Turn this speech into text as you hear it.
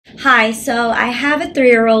Hi, so I have a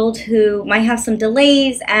 3-year-old who might have some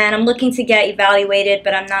delays and I'm looking to get evaluated,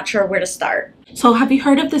 but I'm not sure where to start. So have you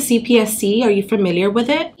heard of the CPSE? Are you familiar with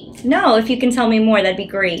it? No, if you can tell me more, that'd be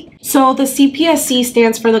great. So the CPSE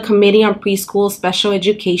stands for the Committee on Preschool Special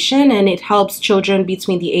Education, and it helps children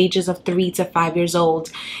between the ages of 3 to 5 years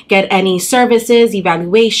old get any services,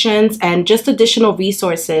 evaluations, and just additional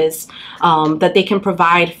resources that they can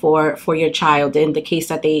provide for your child in the case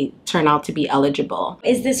that they turn out to be eligible.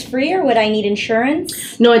 Is this free or would I need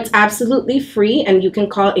insurance? No, it's absolutely free, and you can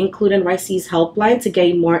call Include NYC's helpline to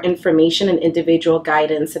get more information and individual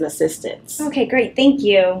guidance and assistance. Okay, great. Thank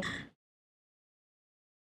you.